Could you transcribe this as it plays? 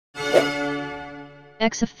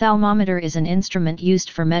Exophthalmometer is an instrument used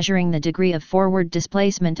for measuring the degree of forward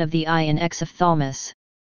displacement of the eye in exophthalmos.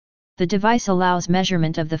 The device allows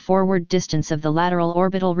measurement of the forward distance of the lateral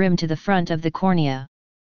orbital rim to the front of the cornea.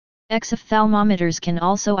 Exophthalmometers can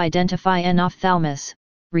also identify anophthalmos,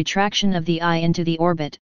 retraction of the eye into the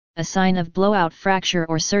orbit, a sign of blowout fracture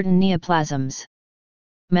or certain neoplasms.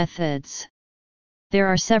 Methods. There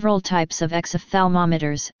are several types of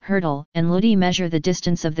exophthalmometers. Hurdle and Ludi measure the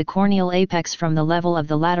distance of the corneal apex from the level of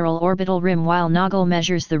the lateral orbital rim, while Nagel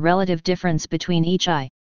measures the relative difference between each eye.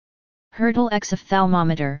 Hurdle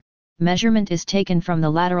exophthalmometer, measurement is taken from the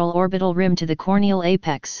lateral orbital rim to the corneal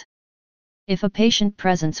apex. If a patient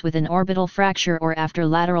presents with an orbital fracture or after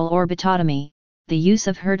lateral orbitotomy, the use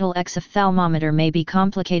of hurdle exophthalmometer may be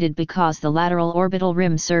complicated because the lateral orbital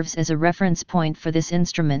rim serves as a reference point for this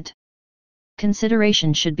instrument.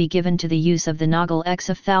 Consideration should be given to the use of the Nagel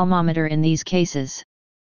exophthalmometer in these cases.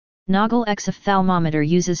 Nagel exophthalmometer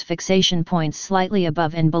uses fixation points slightly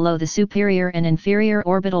above and below the superior and inferior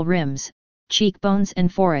orbital rims, cheekbones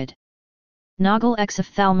and forehead. Nagel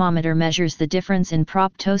exophthalmometer measures the difference in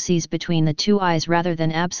proptoses between the two eyes rather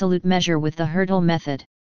than absolute measure with the hurdle method.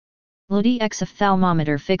 Ludi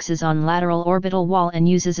exophthalmometer fixes on lateral orbital wall and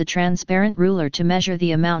uses a transparent ruler to measure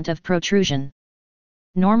the amount of protrusion.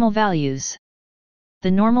 Normal values. The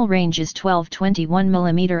normal range is 12-21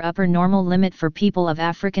 mm. Upper normal limit for people of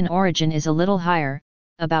African origin is a little higher,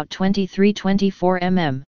 about 23-24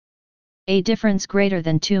 mm. A difference greater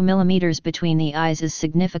than 2 mm between the eyes is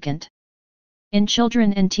significant. In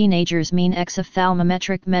children and teenagers, mean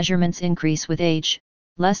exophthalmometric measurements increase with age,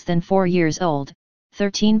 less than 4 years old,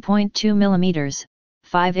 13.2 mm,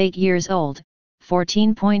 5-8 years old,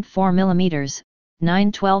 14.4 mm,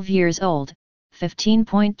 9-12 years old,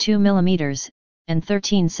 15.2 mm, and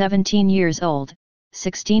 13-17 years old,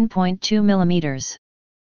 16.2 mm.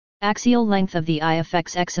 Axial length of the eye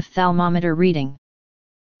affects exophthalmometer reading.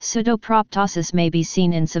 Pseudoproptosis may be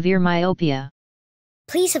seen in severe myopia.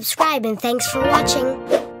 Please subscribe and thanks for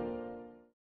watching.